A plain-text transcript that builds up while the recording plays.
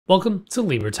Welcome to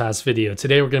Libertas Video.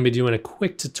 Today we're going to be doing a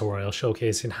quick tutorial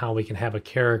showcasing how we can have a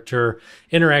character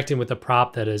interacting with a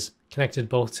prop that is connected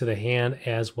both to the hand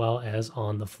as well as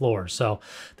on the floor. So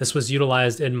this was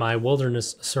utilized in my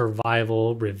wilderness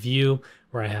survival review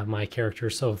where I have my character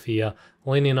Sophia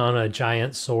leaning on a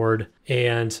giant sword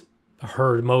and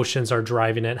her motions are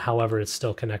driving it. However, it's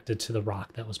still connected to the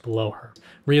rock that was below her.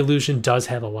 Reallusion does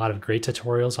have a lot of great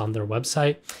tutorials on their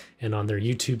website and on their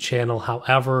YouTube channel.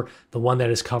 However, the one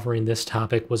that is covering this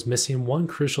topic was missing one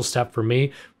crucial step for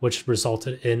me, which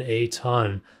resulted in a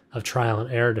ton of trial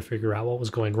and error to figure out what was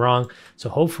going wrong. So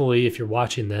hopefully, if you're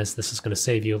watching this, this is going to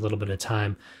save you a little bit of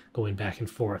time going back and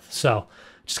forth. So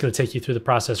I'm just going to take you through the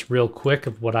process real quick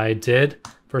of what I did.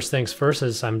 First things first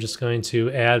is I'm just going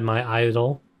to add my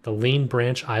idle, the lean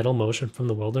branch idle motion from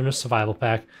the Wilderness Survival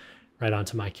Pack right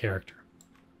onto my character.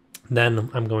 Then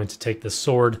I'm going to take this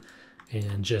sword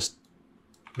and just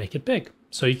make it big.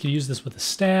 So you could use this with a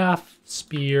staff,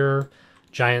 spear,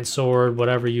 giant sword,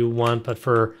 whatever you want. But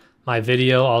for my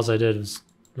video, all I did was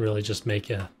really just make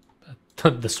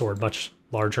the sword much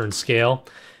larger in scale.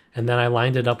 And then I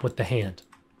lined it up with the hand.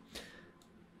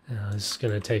 This is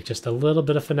going to take just a little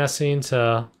bit of finessing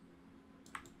to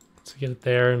get it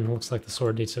there, and it looks like the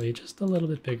sword needs to be just a little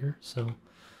bit bigger, so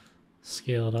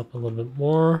scale it up a little bit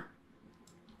more.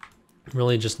 I'm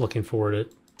really just looking for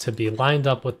it to be lined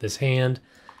up with this hand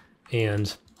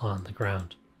and on the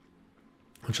ground,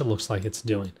 which it looks like it's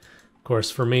doing. Of course,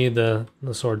 for me, the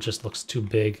sword just looks too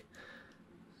big,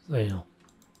 you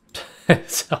know,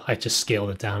 so I just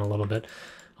scaled it down a little bit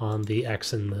on the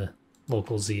X and the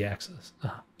local Z axis.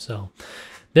 So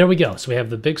there we go. So we have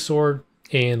the big sword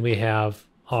and we have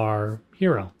our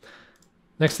hero.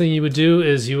 Next thing you would do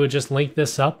is you would just link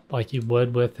this up like you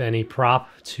would with any prop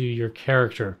to your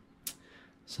character.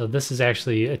 So this is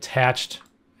actually attached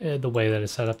the way that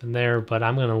it's set up in there, but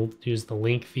I'm going to use the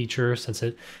link feature since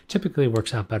it typically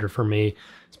works out better for me,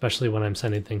 especially when I'm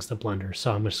sending things to Blender.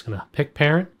 So I'm just going to pick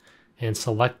parent and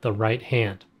select the right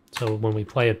hand. So when we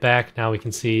play it back, now we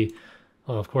can see,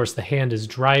 well, of course, the hand is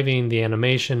driving the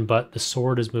animation, but the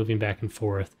sword is moving back and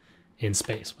forth in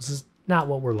space. This is not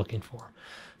what we're looking for.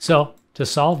 So to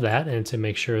solve that and to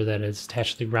make sure that it's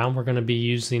attached to the ground, we're going to be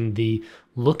using the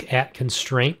look at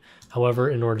constraint.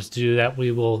 However, in order to do that,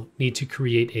 we will need to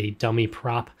create a dummy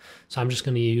prop. So I'm just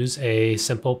going to use a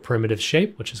simple primitive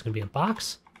shape, which is going to be a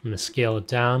box. I'm going to scale it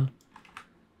down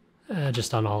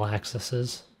just on all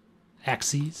axes.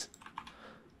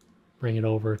 Bring it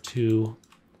over to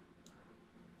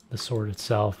the sword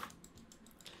itself.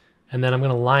 And then I'm going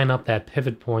to line up that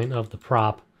pivot point of the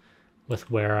prop with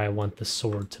where I want the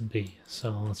sword to be.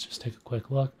 So let's just take a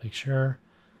quick look, make sure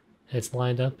it's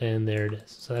lined up, and there it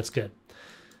is. So that's good.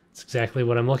 That's exactly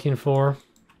what I'm looking for.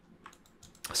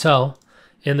 So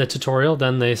in the tutorial,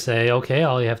 then they say, okay,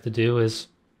 all you have to do is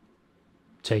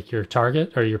take your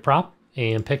target or your prop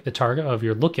and pick the target of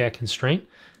your look at constraint,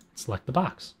 select the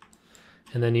box.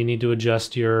 And then you need to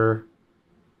adjust your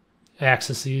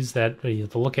axes that you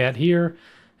have to look at here,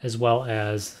 as well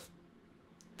as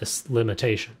this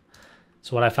limitation.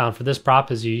 So what I found for this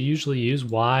prop is you usually use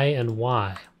Y and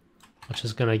Y, which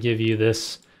is going to give you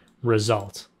this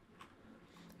result.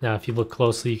 Now, if you look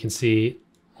closely, you can see,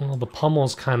 well, the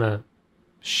pommel's kind of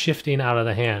shifting out of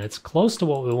the hand. It's close to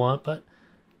what we want, but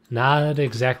not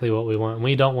exactly what we want. And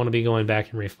we don't want to be going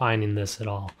back and refining this at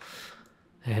all.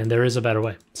 And there is a better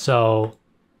way. So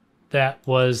that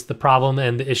was the problem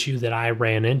and the issue that I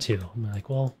ran into. I'm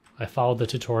like, well, I followed the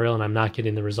tutorial and I'm not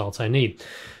getting the results I need.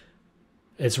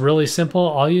 It's really simple.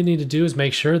 All you need to do is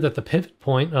make sure that the pivot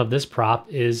point of this prop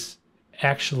is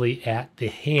actually at the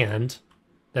hand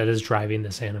that is driving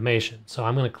this animation. So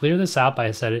I'm going to clear this out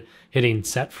by hitting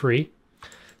set free.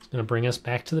 It's going to bring us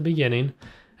back to the beginning.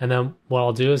 And then what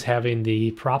I'll do is having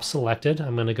the prop selected,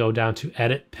 I'm going to go down to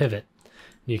edit pivot.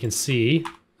 You can see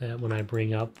that when I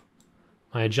bring up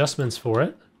my adjustments for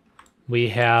it, we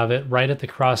have it right at the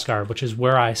crossguard, which is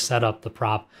where I set up the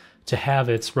prop to have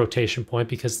its rotation point,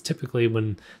 because typically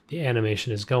when the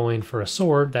animation is going for a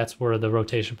sword, that's where the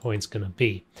rotation point is going to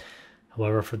be.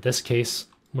 However, for this case,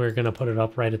 we're going to put it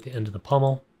up right at the end of the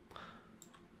pommel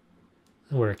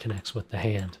where it connects with the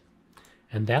hand.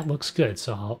 And that looks good.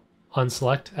 So I'll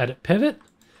unselect edit pivot.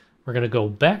 We're going to go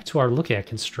back to our look at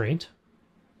constraint,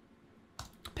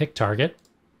 pick target,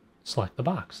 select the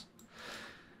box.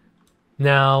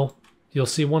 Now, you'll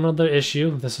see one other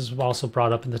issue. This is also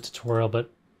brought up in the tutorial,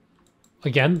 but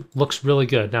again, looks really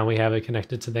good. Now we have it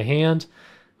connected to the hand,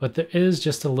 but there is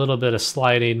just a little bit of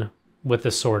sliding with the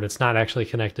sword. It's not actually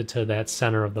connected to that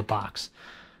center of the box.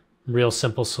 Real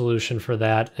simple solution for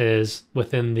that is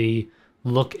within the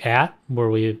look at,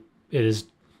 where it is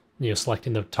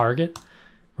selecting the target,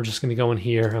 we're just going to go in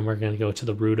here and we're going to go to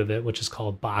the root of it, which is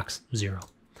called box 0.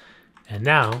 And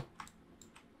now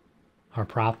our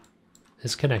prop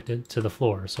is connected to the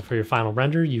floor. So for your final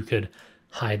render, you could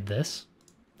hide this.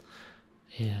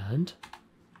 And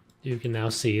you can now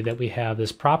see that we have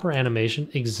this proper animation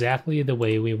exactly the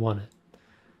way we want it.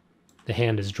 The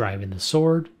hand is driving the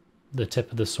sword. The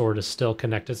tip of the sword is still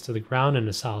connected to the ground in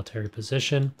a solitary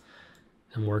position.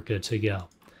 And we're good to go.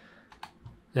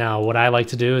 Now, what I like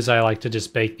to do is I like to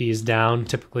just bake these down,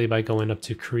 typically by going up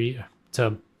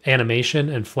to animation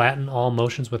and flatten all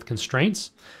motions with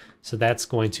constraints. So that's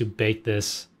going to bake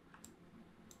this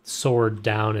sword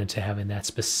down into having that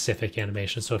specific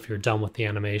animation. So if you're done with the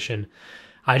animation,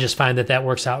 I just find that that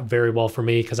works out very well for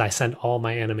me because I send all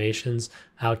my animations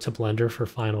out to Blender for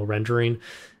final rendering.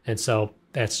 And so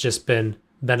that's just been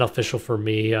beneficial for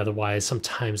me. Otherwise,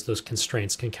 sometimes those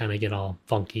constraints can kind of get all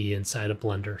funky inside of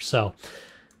Blender. So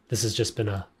this has just been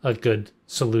a good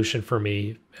solution for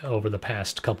me over the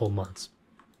past couple of months.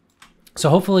 So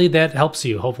hopefully that helps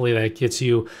you. Hopefully that gets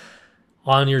you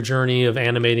on your journey of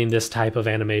animating this type of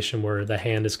animation where the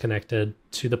hand is connected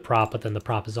to the prop, but then the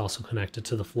prop is also connected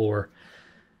to the floor.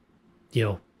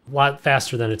 A lot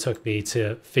faster than it took me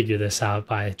to figure this out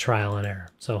by trial and error.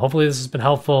 So hopefully this has been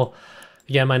helpful.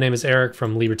 Again, my name is Eric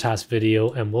from Libertas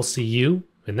Video, and we'll see you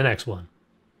in the next one.